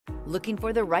Looking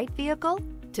for the right vehicle?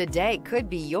 Today could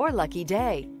be your lucky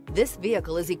day. This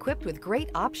vehicle is equipped with great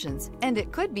options, and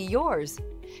it could be yours.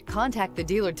 Contact the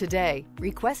dealer today,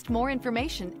 request more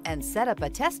information, and set up a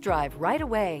test drive right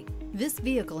away. This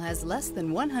vehicle has less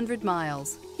than 100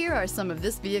 miles. Here are some of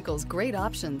this vehicle's great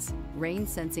options: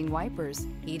 rain-sensing wipers,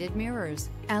 heated mirrors,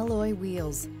 alloy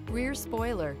wheels, rear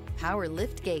spoiler, power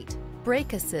liftgate,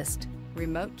 brake assist,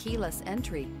 remote keyless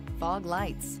entry, fog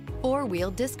lights,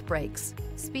 four-wheel disc brakes,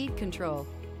 speed control.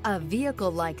 A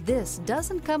vehicle like this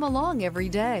doesn't come along every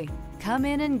day. Come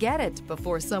in and get it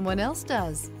before someone else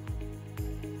does.